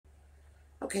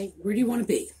Okay, where do you want to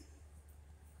be?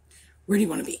 Where do you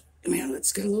want to be? Come here,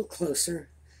 let's get a little closer.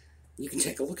 You can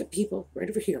take a look at people right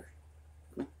over here.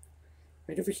 Come on,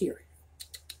 right over here.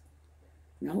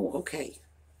 No, okay.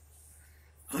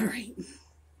 All right.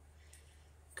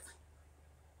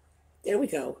 There we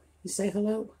go. You say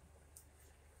hello?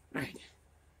 All right.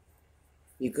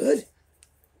 You good?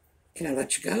 Can I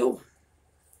let you go?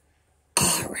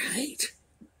 All right.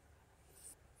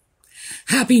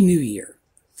 Happy New Year,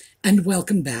 and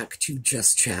welcome back to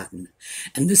Just Chattin'.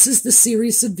 And this is the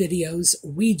series of videos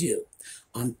we do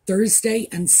on Thursday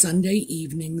and Sunday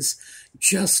evenings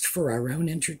just for our own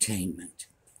entertainment.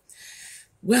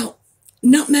 Well,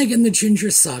 Nutmeg and the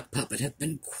Ginger Sock Puppet have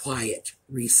been quiet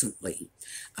recently.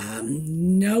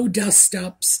 No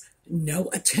dust-ups, no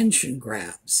attention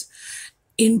grabs.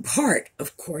 In part,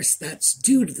 of course, that's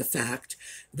due to the fact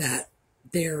that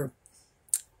their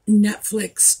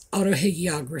Netflix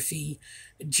autohagiography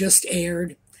just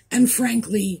aired, and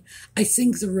frankly, I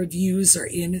think the reviews are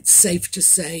in. It's safe to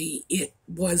say it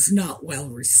was not well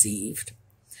received.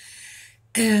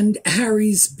 And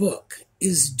Harry's book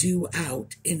is due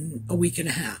out in a week and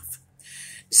a half.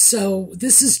 So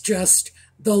this is just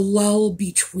the lull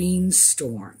between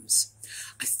storms.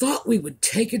 I thought we would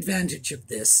take advantage of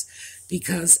this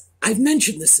because I've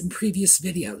mentioned this in previous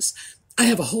videos. I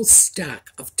have a whole stack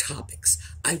of topics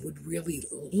I would really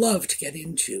love to get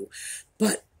into,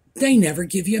 but they never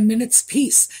give you a minute's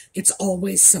peace. It's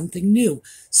always something new.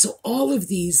 So all of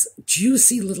these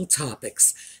juicy little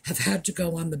topics have had to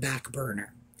go on the back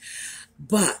burner.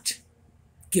 But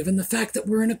given the fact that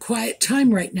we're in a quiet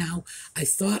time right now, I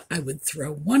thought I would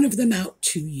throw one of them out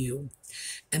to you,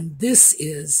 and this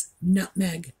is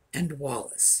Nutmeg and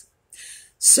Wallis.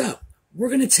 So we're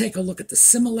going to take a look at the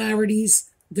similarities,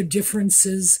 the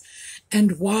differences,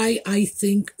 and why I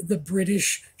think the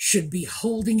British should be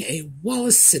holding a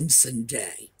Wallis Simpson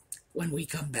Day when we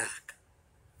come back.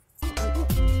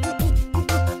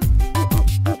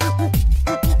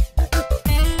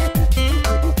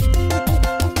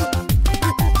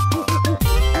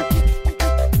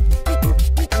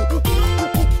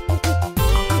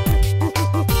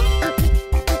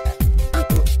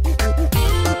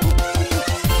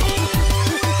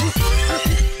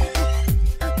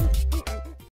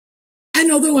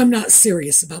 Although I'm not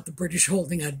serious about the British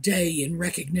holding a day in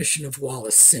recognition of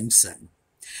Wallis Simpson,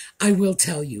 I will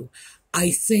tell you,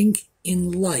 I think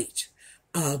in light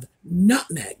of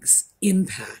Nutmeg's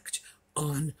impact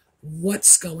on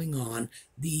what's going on,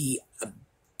 the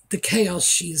chaos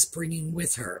she's bringing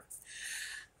with her,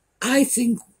 I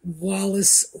think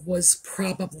Wallis was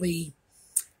probably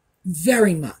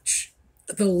very much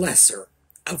the lesser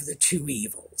of the two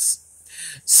evils.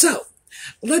 So,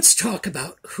 let's talk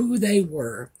about who they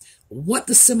were, what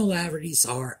the similarities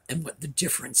are, and what the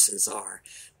differences are,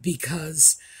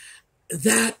 because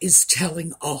that is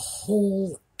telling a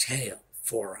whole tale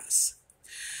for us.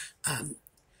 I'm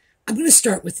going to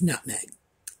start with Nutmeg,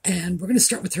 and we're going to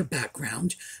start with her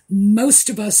background. Most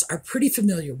of us are pretty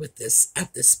familiar with this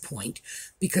at this point,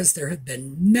 because there have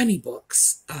been many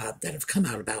books that have come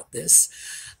out about this.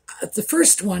 The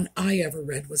first one I ever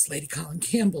read was Lady Colin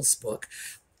Campbell's book.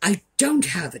 I don't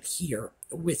have it here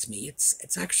with me.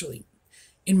 It's actually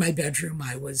in my bedroom.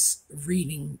 I was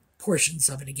reading portions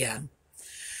of it again.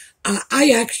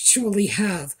 I actually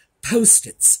have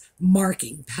Post-its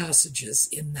marking passages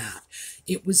in that.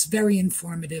 It was very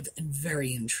informative and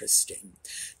very interesting.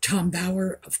 Tom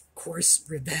Bower, of course,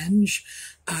 Revenge.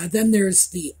 Then there's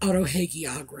the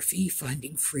autohagiography,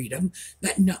 Finding Freedom,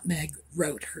 that Nutmeg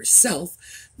wrote herself,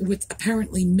 with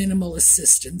apparently minimal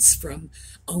assistance from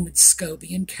Omid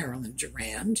Scobie and Carolyn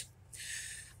Durand.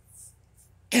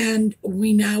 And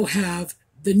we now have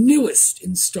the newest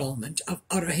installment of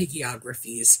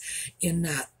autohagiographies in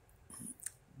that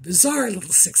bizarre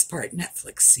little 6-part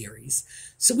Netflix series,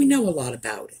 so we know a lot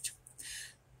about it.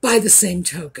 By the same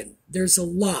token, there's a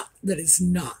lot that is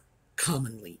not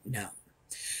commonly known.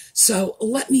 So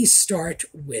let me start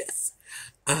with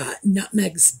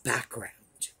Nutmeg's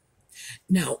background.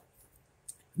 Now,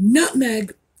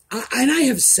 Nutmeg, and I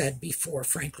have said before,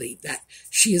 frankly, that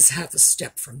she is half a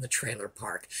step from the trailer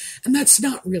park, and that's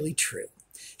not really true.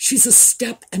 She's a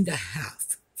step and a half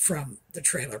from the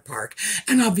trailer park,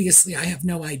 and obviously I have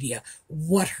no idea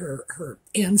what her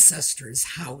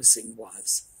ancestors' housing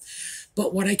was.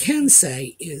 But what I can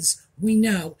say is we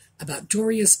know about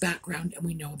Doria's background and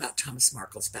we know about Thomas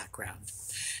Markle's background.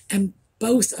 And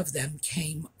both of them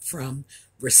came from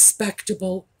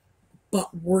respectable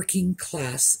but working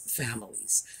class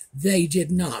families. They did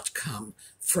not come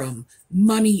from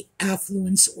money,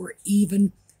 affluence, or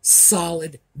even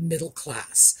solid middle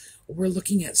class. we're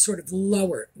looking at sort of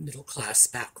lower middle class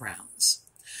backgrounds.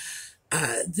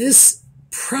 This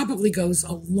probably goes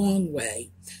a long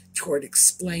way toward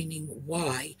explaining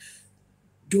why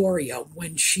Doria,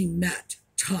 when she met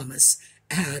Thomas,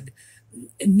 had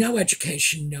no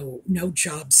education, no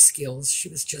job skills. She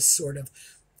was just sort of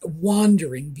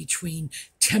wandering between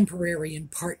temporary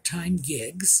and part-time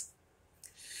gigs.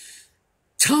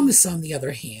 Thomas, on the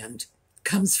other hand,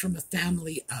 comes from a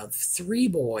family of 3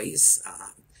 boys,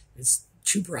 his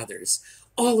 2 brothers,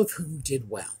 all of whom did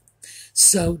well.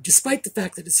 So despite the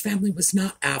fact that his family was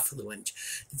not affluent,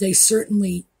 they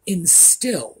certainly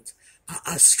instilled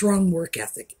a strong work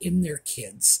ethic in their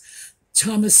kids.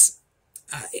 Thomas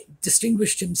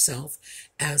distinguished himself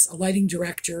as a lighting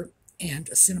director and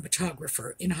a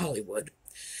cinematographer in Hollywood.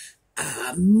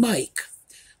 Mike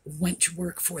went to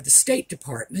work for the State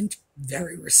Department,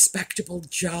 very respectable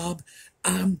job.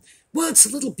 Well, it's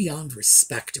a little beyond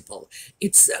respectable.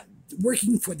 It's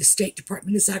working for the State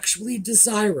Department is actually a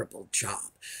desirable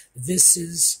job. This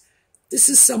is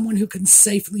someone who can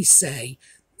safely say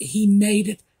he made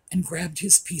it and grabbed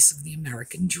his piece of the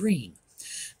American dream.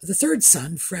 The 3rd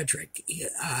son, Frederick,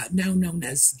 now known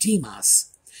as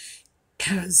Demas,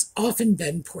 has often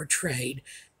been portrayed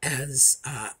as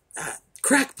a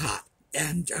crackpot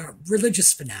and a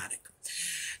religious fanatic.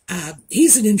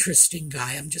 He's an interesting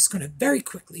guy. I'm just going to very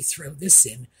quickly throw this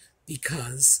in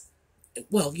because,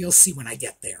 well, you'll see when I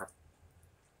get there.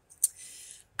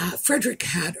 Frederick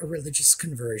had a religious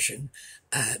conversion,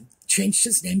 changed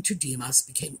his name to Demas,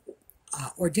 became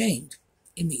ordained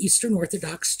in the Eastern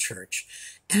Orthodox Church,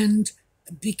 and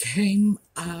became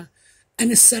an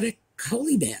ascetic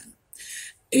holy man.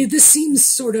 This seems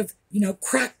sort of,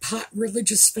 crackpot,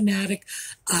 religious fanatic.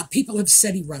 People have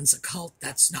said he runs a cult.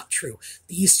 That's not true.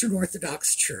 The Eastern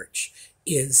Orthodox Church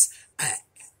is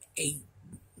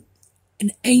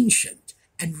an ancient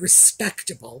and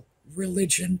respectable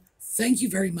religion. Thank you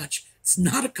very much. It's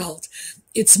not a cult.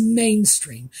 It's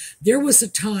mainstream. There was a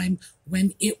time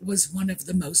when it was one of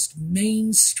the most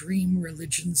mainstream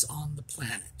religions on the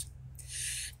planet.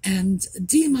 And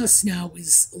Demas now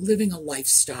is living a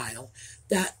lifestyle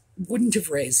that wouldn't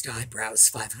have raised eyebrows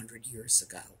 500 years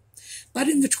ago. But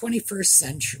in the 21st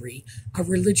century, a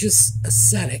religious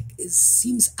ascetic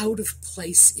seems out of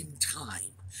place in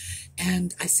time.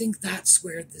 And I think that's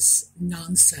where this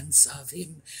nonsense of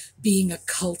him being a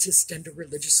cultist and a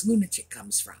religious lunatic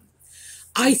comes from.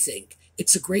 I think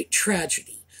it's a great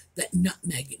tragedy that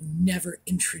Nutmeg never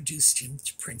introduced him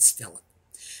to Prince Philip,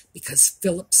 because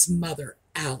Philip's mother,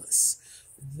 Alice,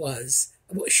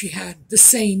 she had the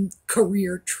same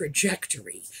career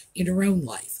trajectory in her own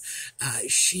life.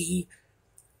 She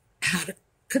had a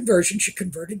conversion. She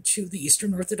converted to the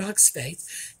Eastern Orthodox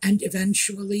faith and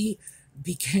eventually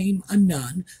became a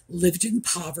nun, lived in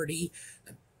poverty,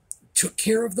 took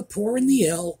care of the poor and the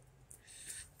ill.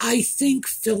 I think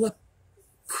Philip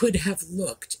could have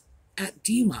looked at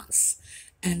Demas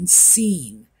and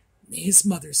seen his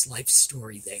mother's life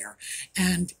story there.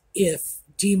 And if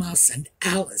Demas and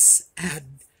Alice had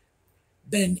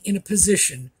been in a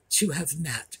position to have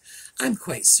met, I'm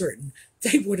quite certain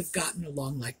they would have gotten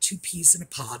along like 2 peas in a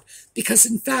pod, because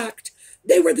in fact,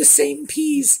 they were the same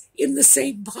peas in the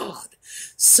same pod.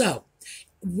 So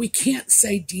we can't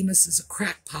say Demas is a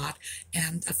crackpot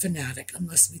and a fanatic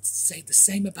unless we say the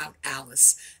same about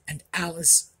Alice, and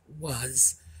Alice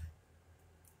was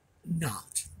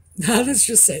not. Now, let's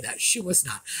just say that. She was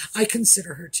not. I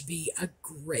consider her to be a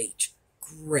great,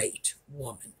 great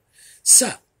woman.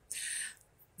 So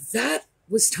that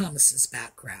was Thomas's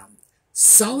background.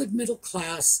 Solid middle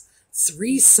class,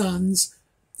 3 sons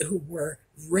who were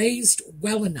raised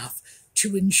well enough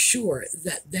to ensure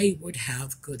that they would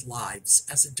have good lives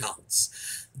as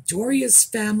adults. Doria's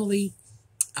family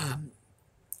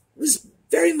was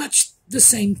very much the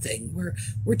same thing.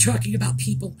 We're talking about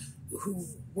people who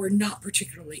were not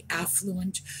particularly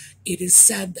affluent. It is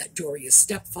said that Doria's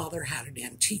stepfather had an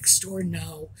antique store.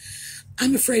 No,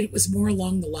 I'm afraid it was more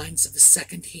along the lines of a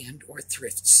second-hand or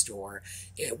thrift store,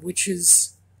 which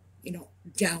is,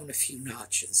 down a few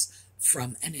notches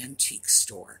from an antique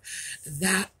store.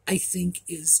 That, I think,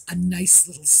 is a nice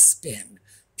little spin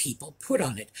people put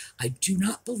on it. I do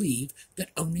not believe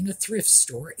that owning a thrift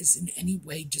store is in any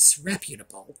way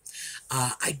disreputable.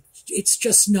 It's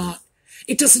just not,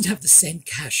 it doesn't have the same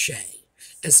cachet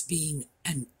as being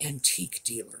an antique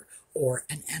dealer or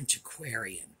an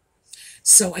antiquarian.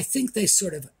 So I think they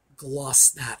sort of gloss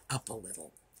that up a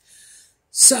little.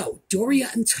 So Doria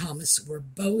and Thomas were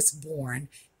both born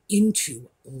into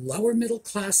lower middle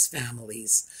class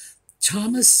families.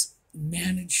 Thomas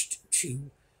managed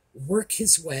to work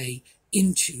his way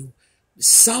into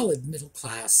solid middle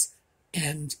class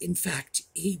And in fact,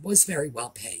 he was very well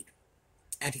paid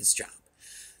at his job.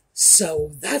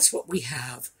 So that's what we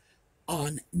have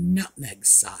on Nutmeg's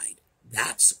side.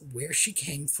 That's where she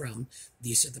came from.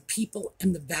 These are the people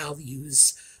and the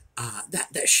values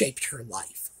that shaped her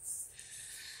life.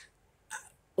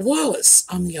 Wallis,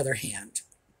 on the other hand,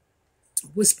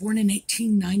 was born in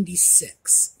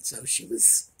 1896. So she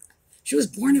was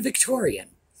born a Victorian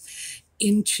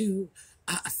into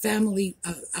a family.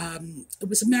 It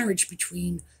was a marriage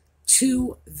between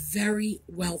two very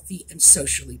wealthy and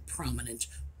socially prominent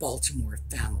Baltimore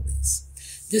families.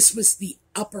 This was the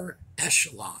upper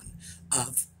echelon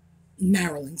of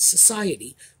Maryland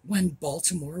society when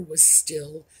Baltimore was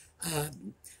still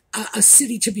a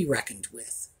city to be reckoned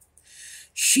with.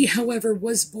 She, however,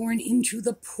 was born into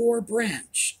the poor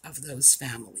branch of those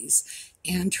families,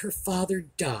 and her father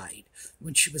died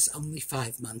when she was only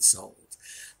 5 months old,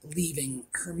 leaving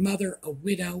her mother a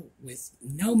widow with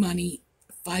no money,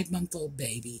 a 5-month-old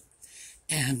baby,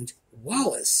 and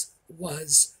Wallis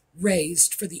was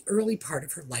raised for the early part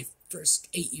of her life, first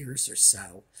 8 years or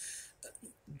so,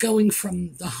 going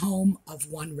from the home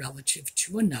of one relative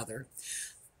to another,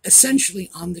 essentially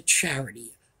on the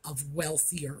charity of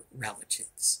wealthier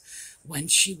relatives. When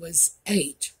she was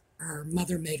 8, her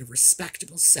mother made a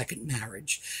respectable second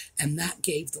marriage, and that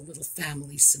gave the little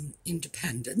family some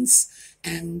independence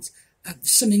and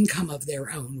some income of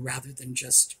their own rather than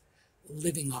just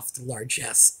living off the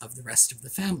largesse of the rest of the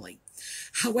family.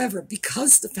 However,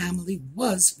 because the family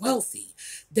was wealthy,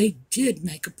 they did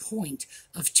make a point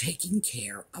of taking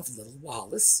care of little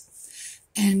Wallis,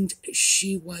 and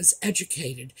she was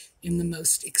educated in the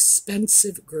most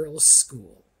expensive girls'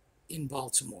 school in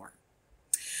Baltimore,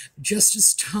 just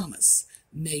as Thomas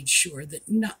made sure that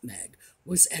Nutmeg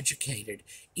was educated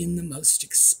in the most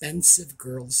expensive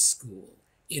girls' school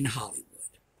in Hollywood.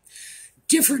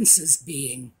 Differences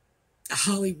being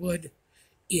Hollywood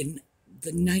in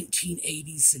the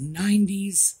 1980s and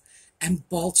 90s and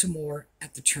Baltimore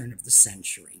at the turn of the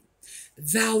century.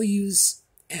 Values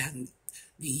and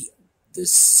the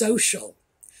social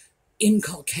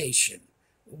inculcation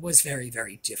was very,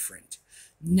 very different.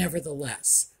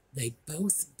 Nevertheless, they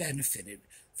both benefited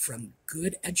from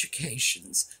good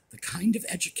educations, the kind of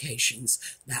educations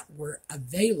that were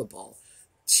available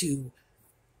to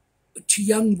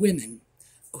young women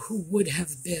who would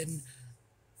have been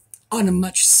on a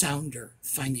much sounder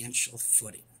financial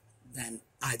footing than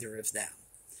either of them.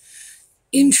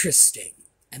 Interesting,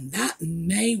 and that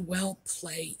may well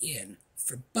play in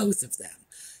for both of them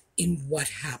in what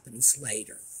happens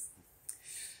later.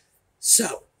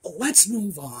 So let's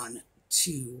move on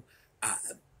to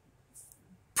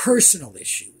personal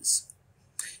issues.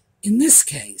 In this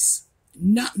case,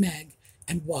 Nutmeg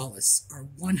and Wallis are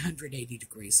 180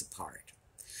 degrees apart.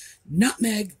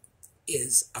 Nutmeg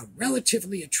is a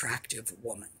relatively attractive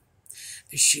woman.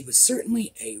 She was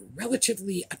certainly a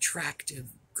relatively attractive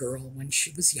girl when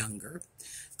she was younger.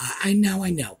 I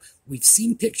know. We've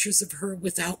seen pictures of her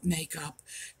without makeup,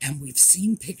 and we've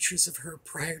seen pictures of her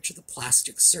prior to the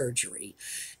plastic surgery.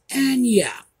 And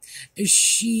yeah,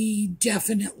 she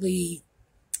definitely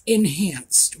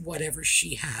enhanced whatever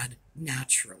she had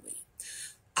naturally.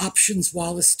 Options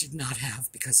Wallis did not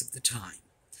have because of the time.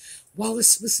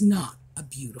 Wallis was not a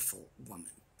beautiful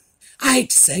woman. I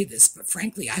hate to say this, but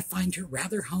frankly, I find her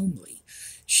rather homely.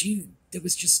 There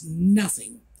was just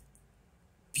nothing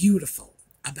beautiful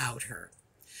about her.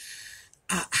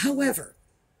 However,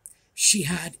 she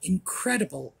had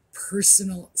incredible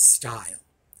personal style.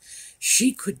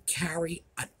 She could carry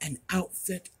an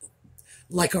outfit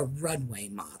like a runway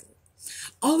model.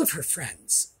 All of her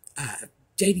friends,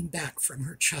 dating back from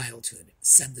her childhood,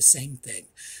 said the same thing,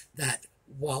 that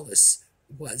Wallis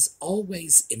was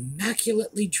always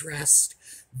immaculately dressed,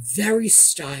 very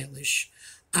stylish,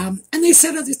 and they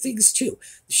said other things too.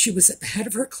 She was at the head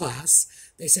of her class.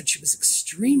 They said she was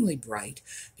extremely bright.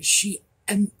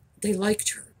 And they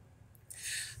liked her.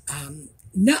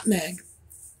 Nutmeg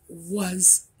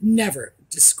was never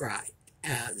described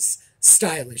as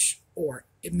stylish or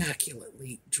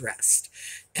immaculately dressed,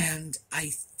 and I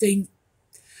think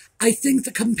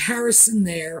the comparison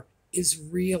there is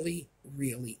really,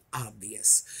 really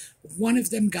obvious. One of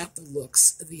them got the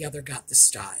looks, the other got the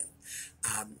style.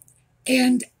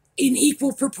 And in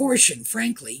equal proportion,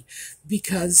 frankly,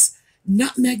 because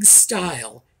Nutmeg's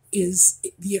style is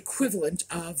the equivalent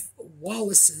of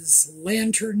Wallis's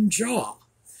lantern jaw.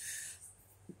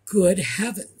 Good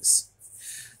heavens.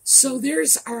 So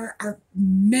there's our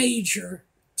major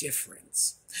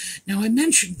difference. Now, I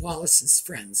mentioned Wallis's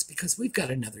friends because we've got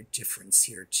another difference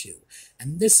here too,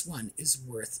 and this one is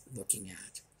worth looking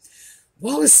at.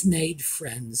 Wallis made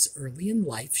friends early in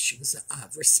life. She was a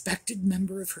respected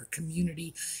member of her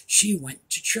community. She went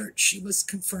to church. She was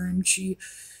confirmed. She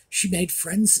made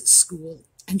friends at school,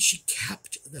 and she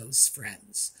kept those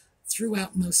friends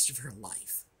throughout most of her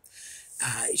life.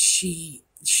 She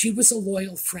was a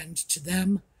loyal friend to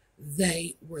them.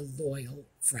 They were loyal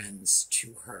friends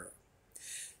to her.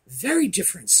 Very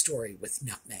different story with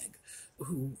Nutmeg,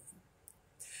 who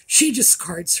she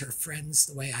discards her friends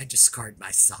the way I discard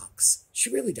my socks. She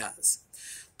really does.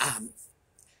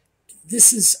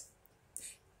 This is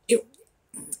it.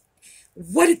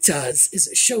 What it does is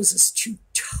it shows us two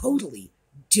totally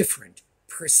different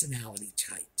personality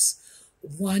types.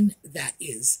 One that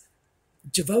is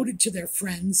devoted to their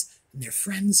friends, and their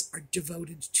friends are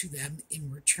devoted to them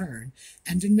in return,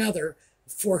 and another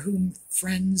for whom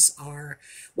friends are,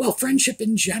 well, friendship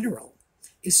in general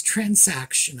is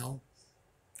transactional.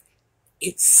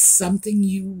 It's something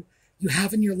you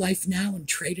have in your life now and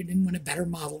trade it in when a better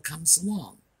model comes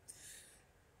along.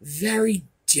 Very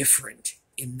different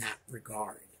in that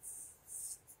regard.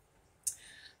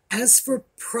 As for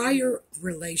prior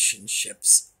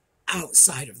relationships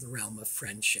outside of the realm of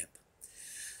friendship,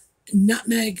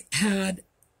 Nutmeg had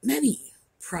many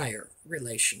prior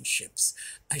relationships.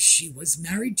 She was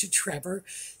married to Trevor.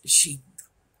 She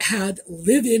had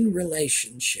live-in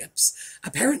relationships.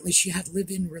 Apparently, she had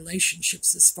live-in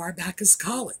relationships as far back as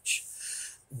college.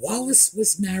 Wallis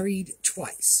was married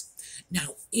twice.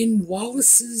 Now, in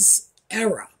Wallis's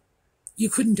era, you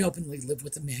couldn't openly live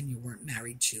with a man you weren't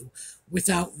married to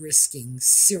without risking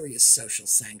serious social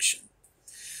sanction.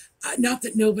 Not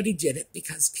that nobody did it,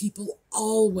 because people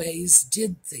always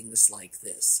did things like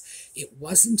this. It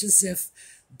wasn't as if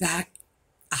back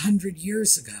 100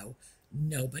 years ago,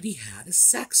 nobody had a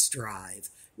sex drive.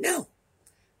 No,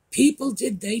 people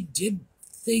did. They did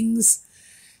things.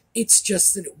 It's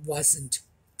just that it wasn't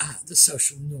the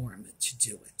social norm to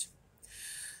do it.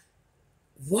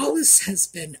 Wallis has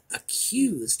been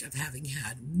accused of having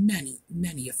had many,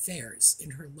 many affairs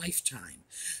in her lifetime,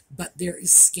 but there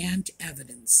is scant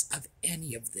evidence of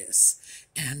any of this,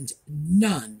 and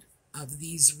none of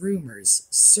these rumors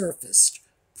surfaced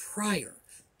prior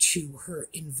to her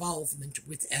involvement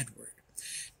with Edward.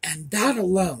 And that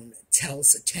alone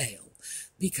tells a tale,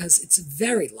 because it's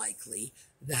very likely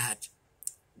that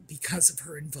because of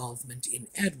her involvement in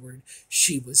Edward,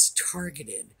 she was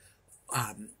targeted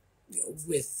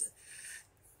with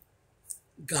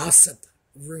gossip,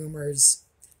 rumors,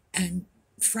 and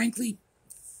frankly,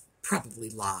 probably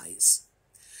lies.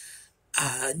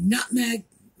 Nutmeg,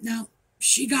 now,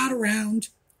 she got around,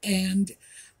 and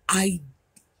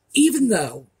even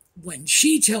though when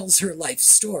she tells her life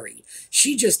story,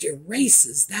 she just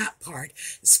erases that part.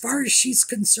 As far as she's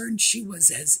concerned, she was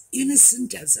as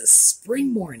innocent as a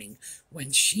spring morning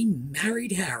when she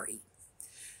married Harry.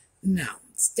 No,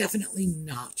 it's definitely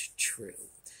not true.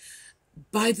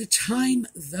 By the time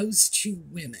those two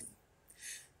women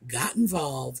got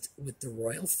involved with the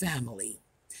royal family,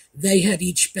 they had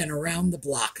each been around the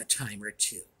block a time or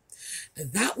two.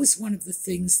 And that was one of the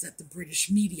things that the British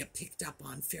media picked up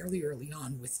on fairly early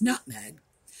on with Nutmeg.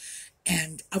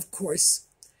 And, of course,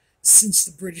 since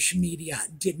the British media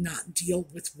did not deal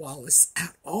with Wallis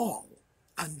at all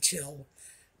until,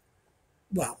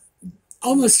 well,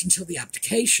 almost until the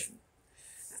abdication,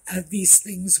 these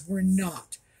things were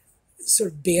not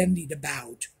sort of bandied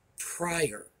about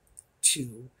prior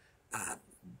to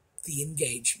the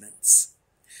engagements.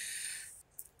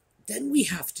 Then we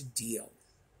have to deal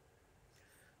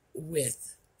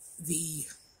with the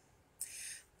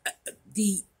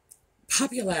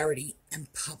popularity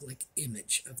and public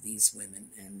image of these women.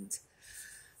 And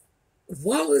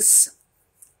Wallis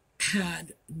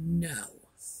had no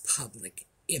public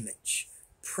image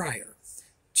prior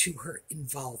to her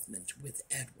involvement with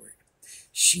Edward.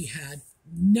 She had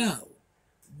no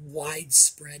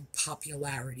widespread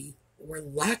popularity or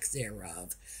lack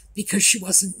thereof because she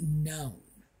wasn't known.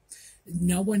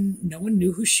 No one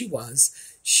knew who she was.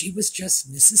 She was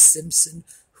just Mrs. Simpson,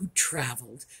 who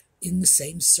traveled in the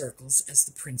same circles as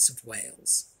the Prince of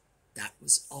Wales. That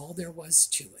was all there was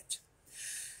to it.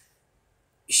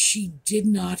 She did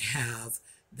not have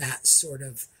that sort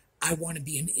of I want to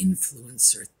be an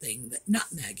influencer thing that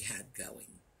Nutmeg had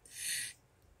going.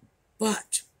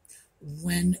 But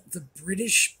when the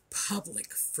British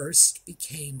public first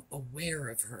became aware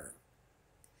of her,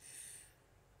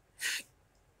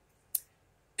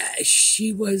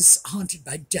 she was haunted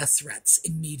by death threats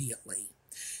immediately.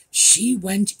 She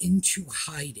went into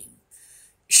hiding.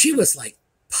 She was like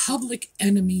public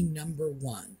enemy number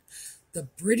one. The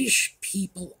British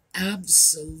people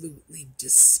absolutely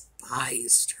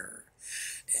despised her.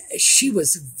 She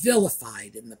was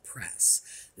vilified in the press.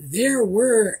 There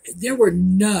were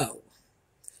no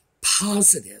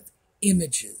positive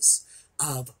images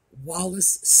of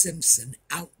Wallis Simpson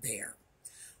out there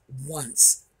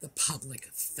once the public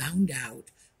found out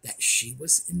that she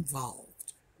was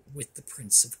involved with the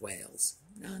Prince of Wales.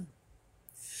 None.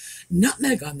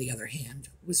 Nutmeg, on the other hand,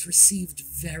 was received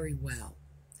very well.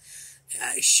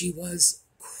 She was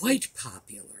quite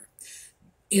popular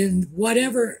in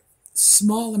whatever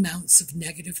small amounts of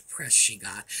negative press she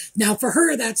got. Now, for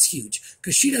her, that's huge,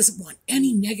 because she doesn't want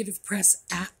any negative press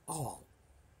at all.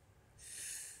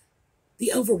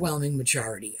 The overwhelming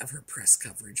majority of her press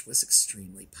coverage was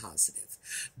extremely positive,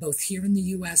 both here in the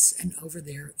U.S. and over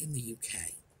there in the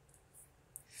U.K.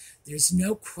 There's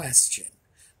no question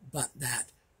but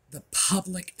that the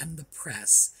public and the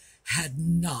press had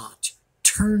not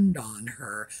turned on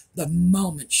her the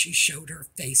moment she showed her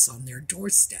face on their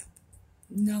doorstep.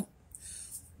 No.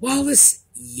 Wallis,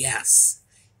 yes,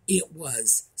 it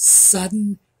was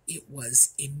sudden, it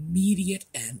was immediate,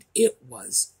 and it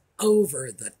was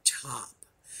over the top.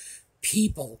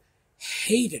 People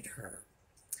hated her.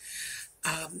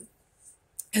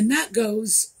 And that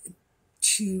goes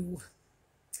to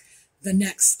the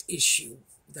next issue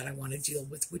that I want to deal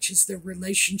with, which is their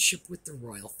relationship with the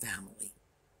royal family.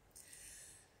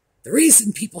 The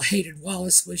reason people hated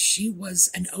Wallis was she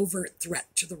was an overt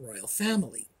threat to the royal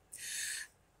family.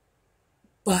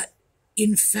 But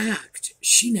in fact,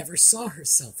 she never saw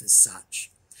herself as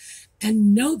such.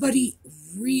 And nobody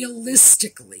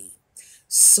realistically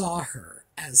saw her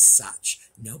as such.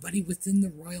 Nobody within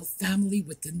the royal family,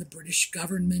 within the British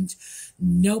government,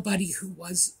 nobody who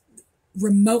was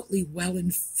remotely well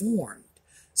informed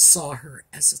saw her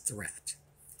as a threat.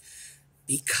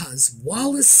 Because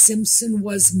Wallis Simpson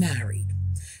was married,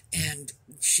 and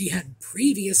she had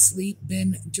previously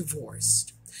been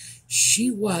divorced.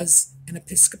 She was an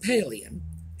Episcopalian.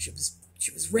 She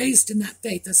was raised in that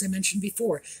faith, as I mentioned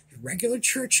before, a regular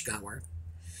churchgoer.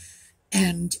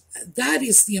 And that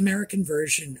is the American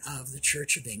version of the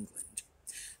Church of England.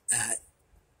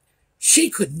 She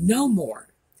could no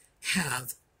more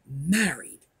have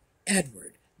married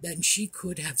Edward than she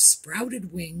could have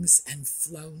sprouted wings and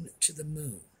flown to the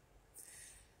moon.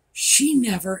 She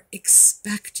never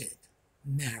expected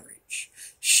marriage.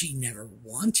 She never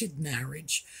wanted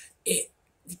marriage.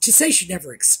 To say she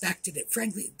never expected it,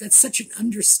 frankly, that's such an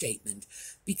understatement,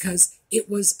 because it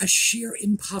was a sheer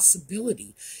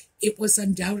impossibility. It was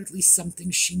undoubtedly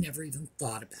something she never even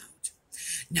thought about.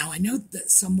 Now, I know that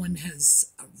someone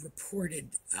has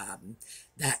reported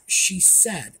that she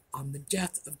said on the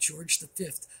death of George V,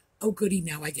 "Oh, goody,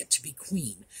 now I get to be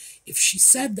queen." If she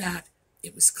said that,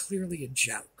 it was clearly a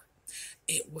joke.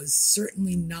 It was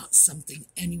certainly not something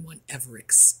anyone ever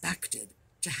expected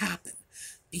to happen,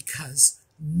 because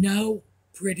no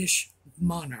British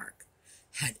monarch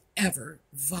had ever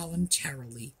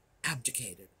voluntarily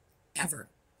abdicated, ever.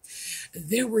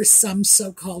 There were some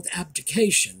so-called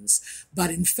abdications, but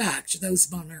in fact, those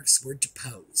monarchs were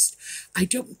deposed. I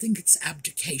don't think it's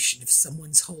abdication if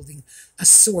someone's holding a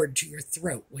sword to your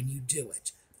throat when you do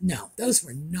it. No, those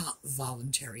were not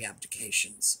voluntary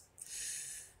abdications.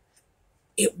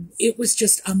 It was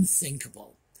just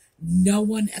unthinkable. No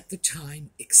one at the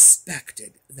time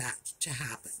expected that to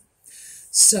happen.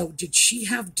 So did she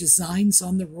have designs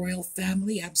on the royal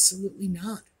family? Absolutely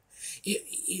not.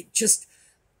 It just...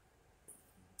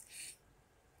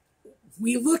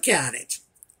 We look at it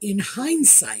in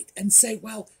hindsight and say,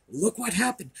 well, look what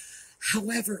happened.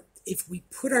 However, if we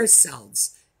put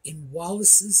ourselves in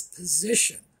Wallis's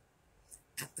position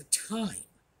at the time,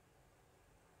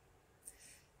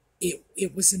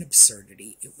 it was an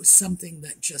absurdity. It was something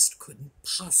that just couldn't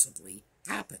possibly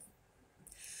happen.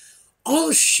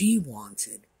 All she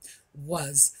wanted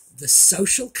was the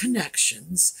social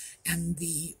connections and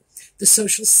the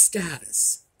social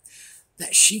status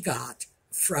that she got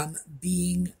from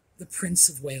being the Prince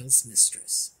of Wales'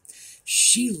 mistress.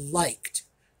 She liked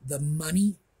the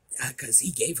money because he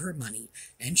gave her money,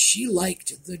 and she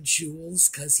liked the jewels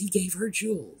because he gave her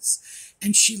jewels,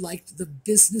 and she liked the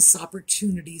business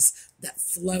opportunities that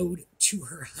flowed to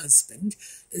her husband,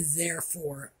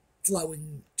 therefore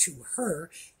flowing to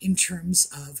her in terms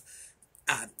of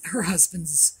her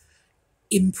husband's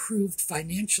improved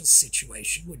financial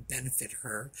situation would benefit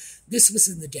her. This was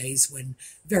in the days when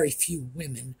very few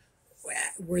women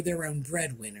were their own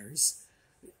breadwinners.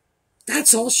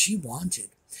 That's all she wanted.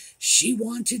 She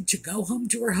wanted to go home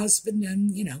to her husband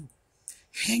and,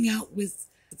 hang out with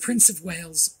the Prince of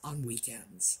Wales on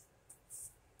weekends.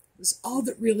 It was all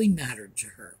that really mattered to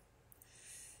her.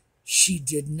 she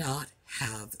did not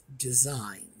have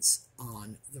designs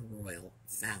on the royal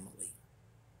family.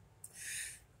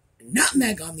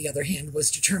 Nutmeg, on the other hand,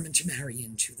 was determined to marry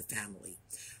into the family.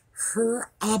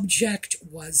 Her object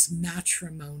was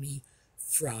matrimony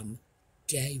from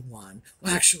day one.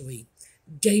 Well, actually,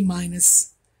 day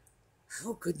minus,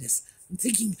 oh goodness, I'm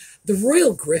thinking the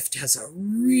Royal Grift has a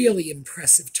really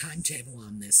impressive timetable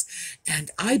on this, and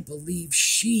I believe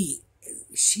she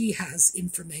has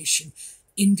information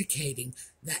indicating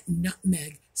that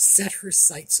Nutmeg set her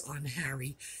sights on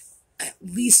Harry at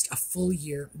least a full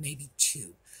year, maybe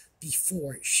two,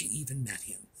 before she even met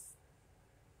him.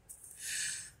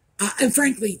 And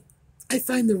frankly, I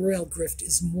find the Royal Grift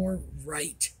is more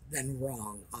right than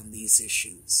wrong on these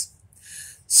issues.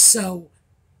 So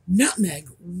Nutmeg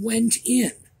went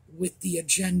in with the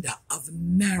agenda of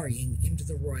marrying into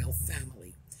the royal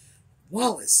family.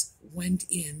 Wallis went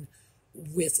in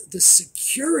with the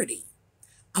security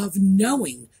of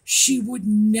knowing she would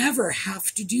never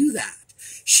have to do that.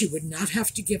 She would not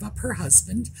have to give up her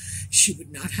husband. She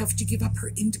would not have to give up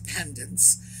her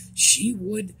independence. She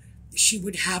would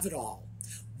have it all.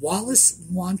 Wallis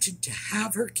wanted to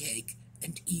have her cake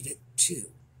and eat it too.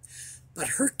 But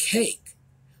her cake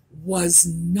was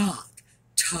not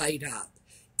tied up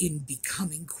in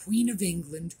becoming Queen of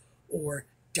England or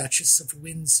Duchess of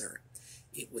Windsor.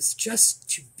 It was just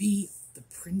to be the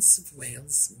Prince of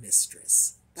Wales'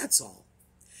 mistress. That's all.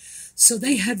 So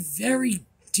they had very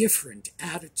different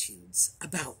attitudes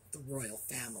about the royal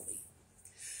family.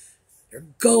 Their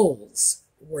goals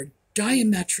were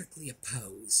diametrically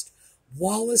opposed.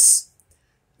 Wallis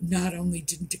not only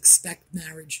didn't expect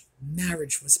marriage,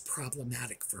 marriage was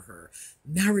problematic for her.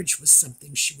 Marriage was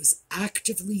something she was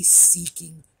actively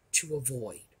seeking to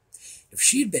avoid. If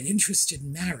she had been interested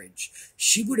in marriage,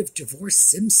 she would have divorced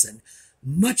Simpson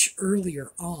much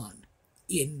earlier on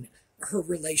in her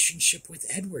relationship with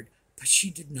Edward, but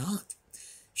she did not.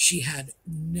 She had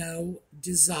no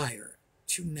desire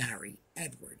to marry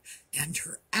Edward, and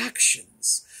her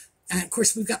actions, and of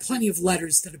course we've got plenty of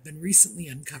letters that have been recently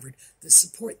uncovered that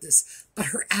support this, but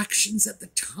her actions at the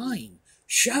time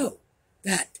show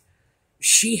that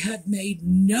she had made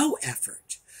no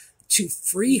effort to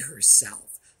free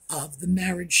herself of the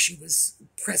marriage she was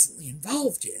presently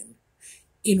involved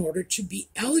in order to be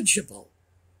eligible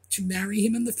to marry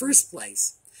him in the first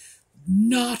place.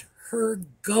 Not her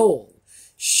goal.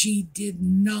 She did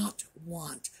not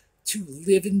want to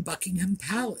live in Buckingham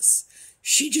Palace.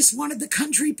 She just wanted the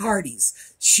country parties.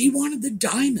 She wanted the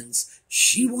diamonds.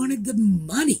 She wanted the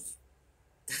money.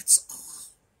 That's all.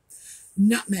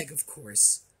 Nutmeg, of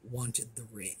course, wanted the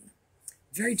ring.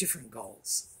 Very different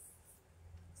goals.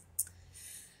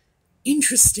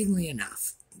 Interestingly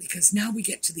enough, because now we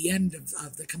get to the end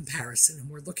of the comparison and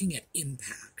we're looking at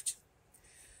impact,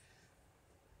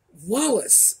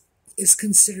 Wallis is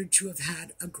considered to have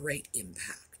had a great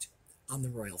impact on the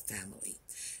royal family.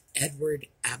 Edward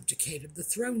abdicated the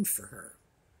throne for her.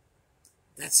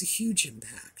 That's a huge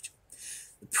impact.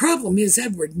 The problem is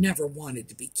Edward never wanted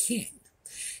to be king.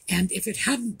 And if it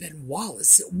hadn't been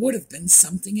Wallis, it would have been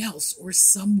something else or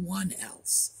someone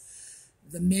else.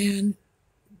 The man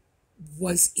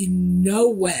was in no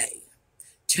way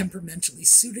temperamentally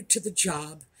suited to the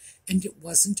job, and it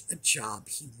wasn't a job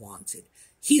he wanted.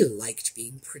 He liked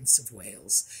being Prince of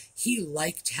Wales. He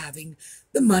liked having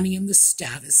the money and the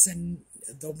status and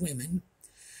the women,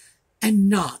 and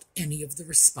not any of the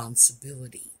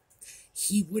responsibility.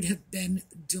 He would have been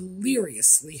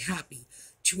deliriously happy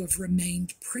to have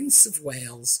remained Prince of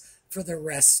Wales for the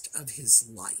rest of his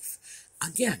life.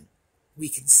 Again, we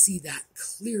can see that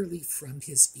clearly from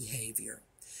his behavior.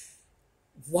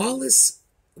 Wallis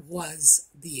was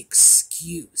the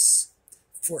excuse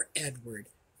for Edward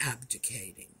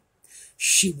abdicating.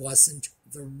 She wasn't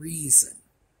the reason.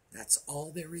 That's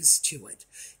all there is to it.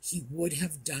 He would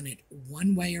have done it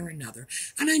one way or another.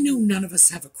 And I know none of us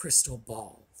have a crystal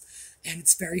ball, and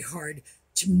it's very hard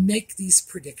to make these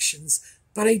predictions,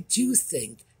 but I do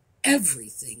think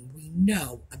everything we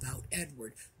know about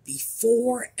Edward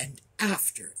before and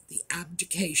after the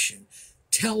abdication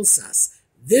tells us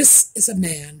this is a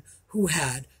man who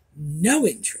had no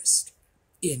interest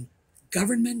in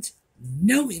government,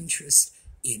 no interest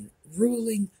in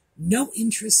ruling, no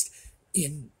interest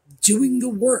in doing the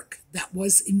work that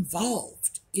was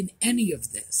involved in any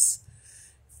of this.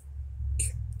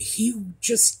 He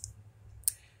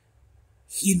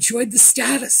enjoyed the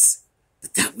status,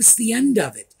 but that was the end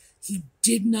of it. He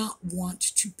did not want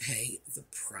to pay the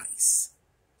price.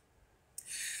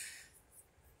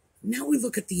 Now we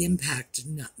look at the impact of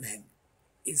Nutmeg.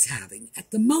 is having.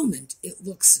 At the moment, it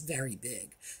looks very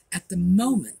big. At the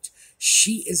moment,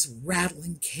 she is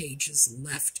rattling cages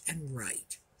left and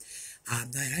right.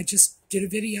 I just did a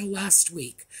video last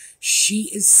week. She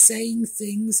is saying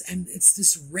things, and it's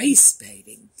this race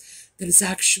baiting that is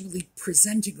actually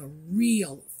presenting a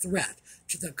real threat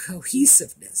to the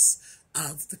cohesiveness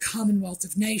of the Commonwealth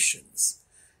of Nations.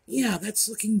 Yeah, that's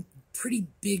looking pretty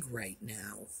big right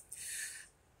now.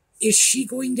 Is she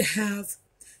going to have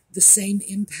the same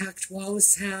impact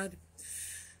Wallis had?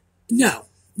 No,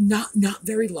 not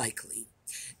very likely.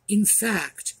 In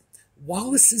fact,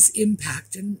 Wallis's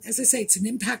impact, and as I say, it's an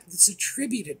impact that's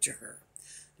attributed to her,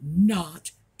 not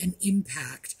an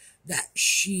impact that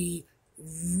she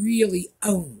really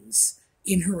owns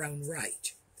in her own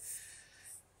right.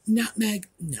 Nutmeg,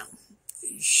 no.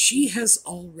 She has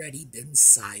already been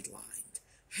sidelined.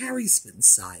 Harry's been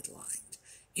sidelined.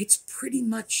 It's pretty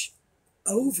much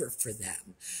over for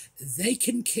them. They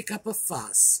can kick up a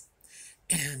fuss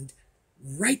and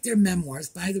write their memoirs.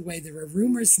 By the way, there are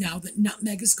rumors now that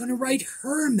Nutmeg is going to write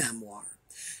her memoir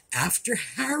after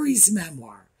Harry's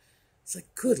memoir. It's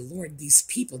like, good Lord, these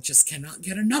people just cannot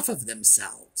get enough of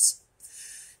themselves.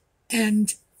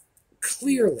 And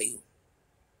clearly,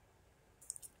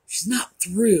 she's not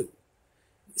through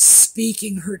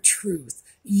speaking her truth,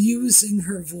 using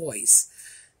her voice.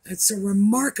 It's a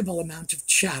remarkable amount of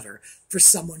chatter for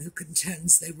someone who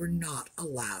contends they were not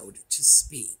allowed to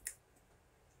speak.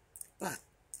 But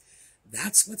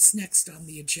that's what's next on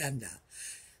the agenda.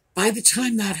 By the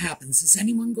time that happens, is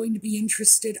anyone going to be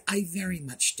interested? I very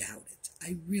much doubt it.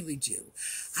 I really do.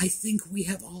 I think we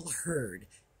have all heard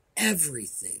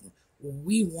everything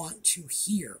we want to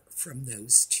hear from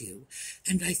those two.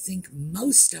 And I think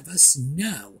most of us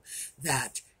know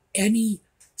that any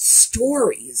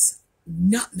stories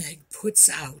Nutmeg puts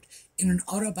out in an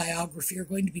autobiography are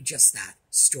going to be just that,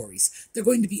 stories. It's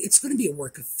going to be a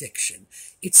work of fiction.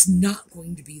 It's not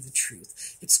going to be the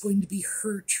truth. It's going to be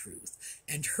her truth.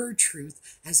 And her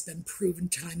truth has been proven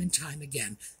time and time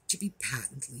again to be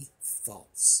patently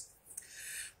false.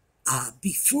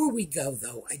 Before we go,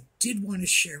 though, I did want to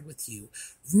share with you,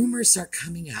 rumors are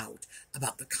coming out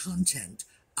about the content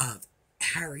of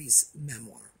Harry's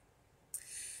memoir.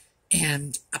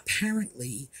 And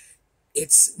apparently,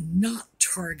 it's not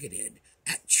targeted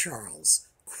at Charles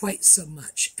quite so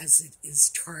much as it is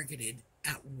targeted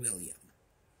at William.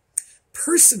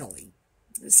 Personally,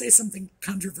 I'm going to say something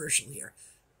controversial here.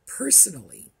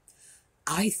 Personally,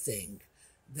 I think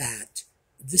that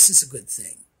this is a good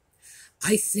thing.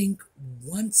 I think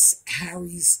once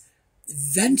Harry's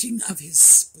venting of his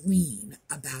spleen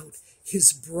about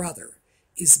his brother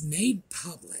is made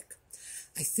public,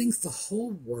 I think the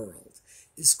whole world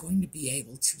is going to be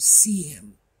able to see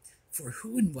him for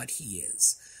who and what he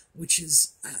is, which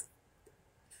is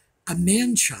a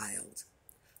man-child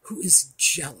who is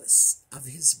jealous of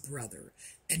his brother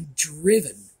and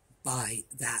driven by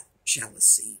that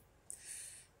jealousy.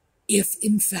 If,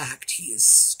 in fact, he is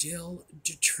still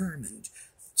determined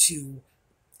to,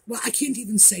 well, I can't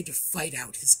even say to fight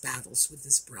out his battles with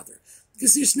his brother,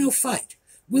 because there's no fight.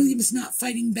 William's not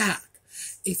fighting back.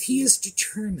 If he is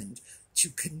determined to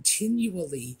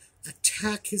continually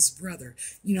attack his brother,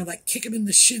 like kick him in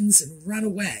the shins and run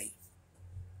away,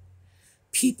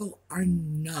 people are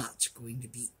not going to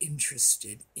be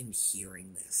interested in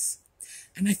hearing this.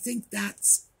 And I think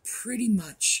that's pretty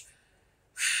much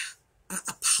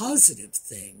a positive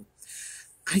thing.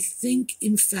 I think,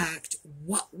 in fact,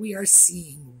 what we are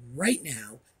seeing right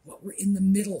now, what we're in the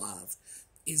middle of,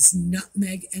 is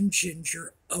Nutmeg and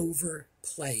Ginger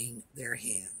overplaying their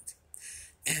hand.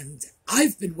 And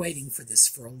I've been waiting for this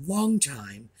for a long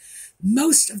time.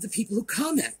 Most of the people who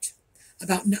comment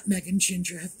about Nutmeg and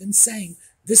Ginger have been saying,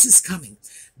 this is coming.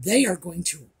 They are going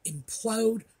to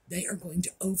implode. They are going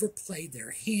to overplay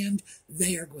their hand.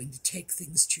 They are going to take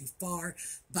things too far.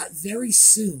 But very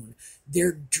soon,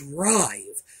 their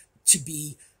drive to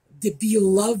be the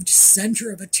beloved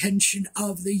center of attention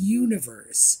of the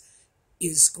universe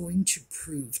is going to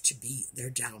prove to be their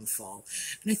downfall.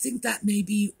 And I think that may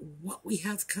be what we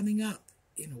have coming up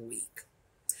in a week.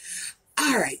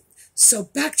 All right, so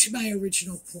back to my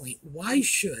original point. Why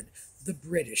should the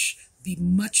British be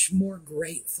much more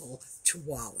grateful to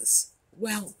Wallis?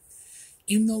 Well,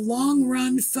 in the long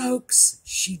run, folks,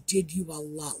 she did you a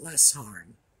lot less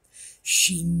harm.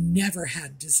 She never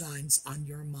had designs on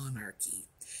your monarchy.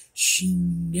 She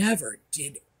never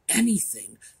did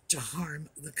anything to harm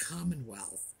the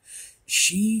Commonwealth.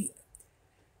 She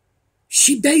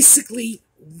basically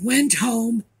went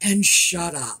home and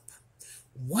shut up.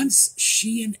 Once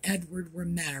she and Edward were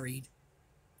married,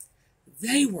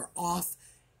 they were off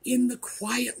in the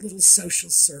quiet little social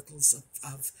circles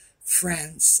of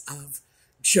France, of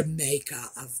Jamaica,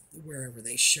 of wherever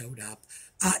they showed up.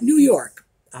 New York,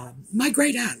 my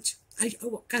great aunt.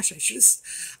 Oh gosh,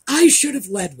 I should have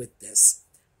led with this.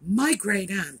 My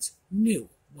great aunt knew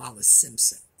Wallis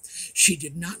Simpson. She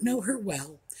did not know her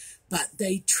well, but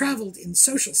they traveled in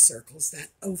social circles that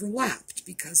overlapped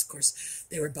because, of course,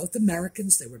 they were both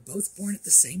Americans. They were both born at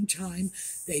the same time.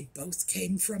 They both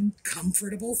came from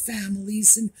comfortable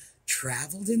families and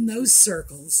traveled in those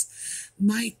circles.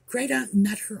 My great aunt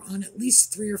met her on at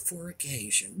least 3 or 4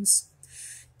 occasions,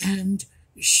 and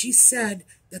she said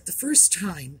that the first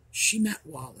time she met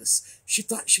Wallis, she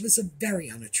thought she was a very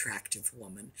unattractive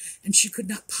woman, and she could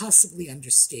not possibly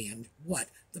understand what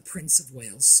the Prince of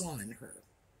Wales saw in her.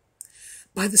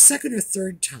 By the second or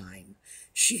third time,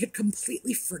 she had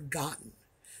completely forgotten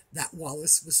that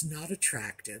Wallis was not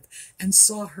attractive and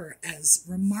saw her as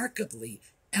remarkably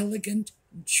elegant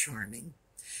and charming.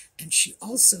 And she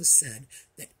also said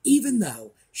that even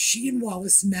though she and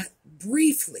Wallis met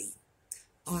briefly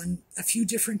on a few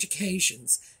different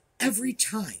occasions, every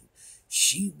time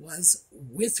she was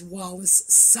with Wallis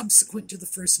subsequent to the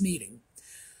first meeting,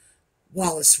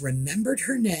 Wallis remembered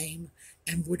her name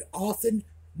and would often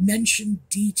mention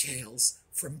details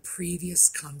from previous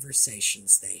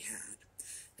conversations they had.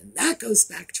 And that goes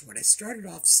back to what I started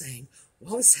off saying.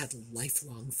 Wallis had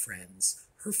lifelong friends.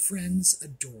 Her friends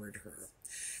adored her.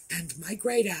 And my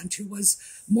great aunt, who was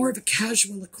more of a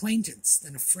casual acquaintance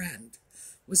than a friend,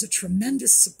 was a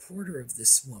tremendous supporter of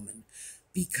this woman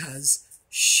because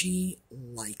she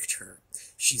liked her.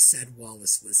 She said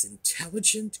Wallis was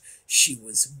intelligent, she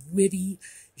was witty,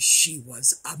 she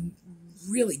was a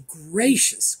really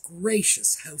gracious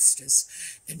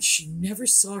hostess, and she never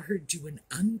saw her do an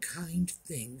unkind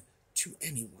thing to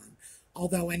anyone,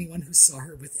 although anyone who saw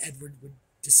her with Edward would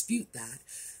dispute that.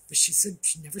 But she said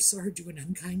she never saw her do an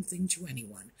unkind thing to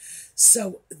anyone.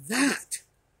 So that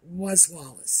was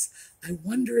Wallis. I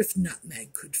wonder if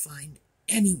Nutmeg could find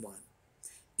anyone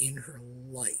in her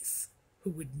life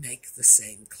who would make the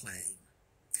same claim.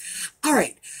 All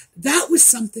right, that was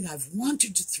something I've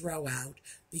wanted to throw out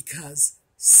because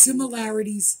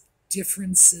similarities,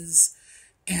 differences,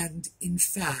 and in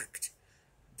fact,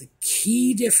 the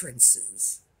key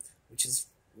differences, which is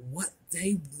what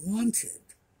they wanted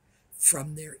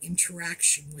from their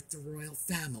interaction with the royal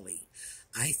family,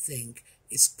 I think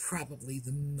is probably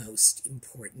the most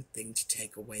important thing to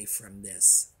take away from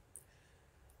this.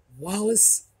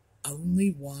 Wallis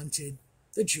only wanted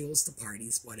the jewels, the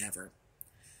parties, whatever.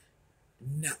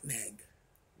 Nutmeg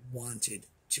wanted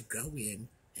to go in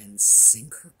and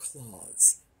sink her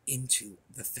claws into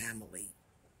the family.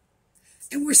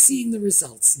 And we're seeing the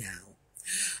results now.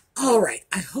 All right,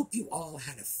 I hope you all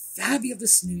had a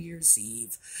fabulous New Year's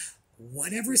Eve.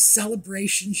 Whatever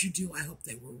celebrations you do, I hope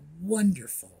they were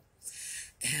wonderful.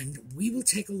 And we will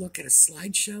take a look at a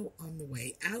slideshow on the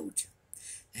way out.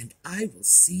 And I will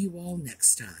see you all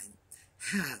next time.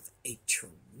 Have a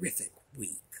terrific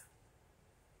week.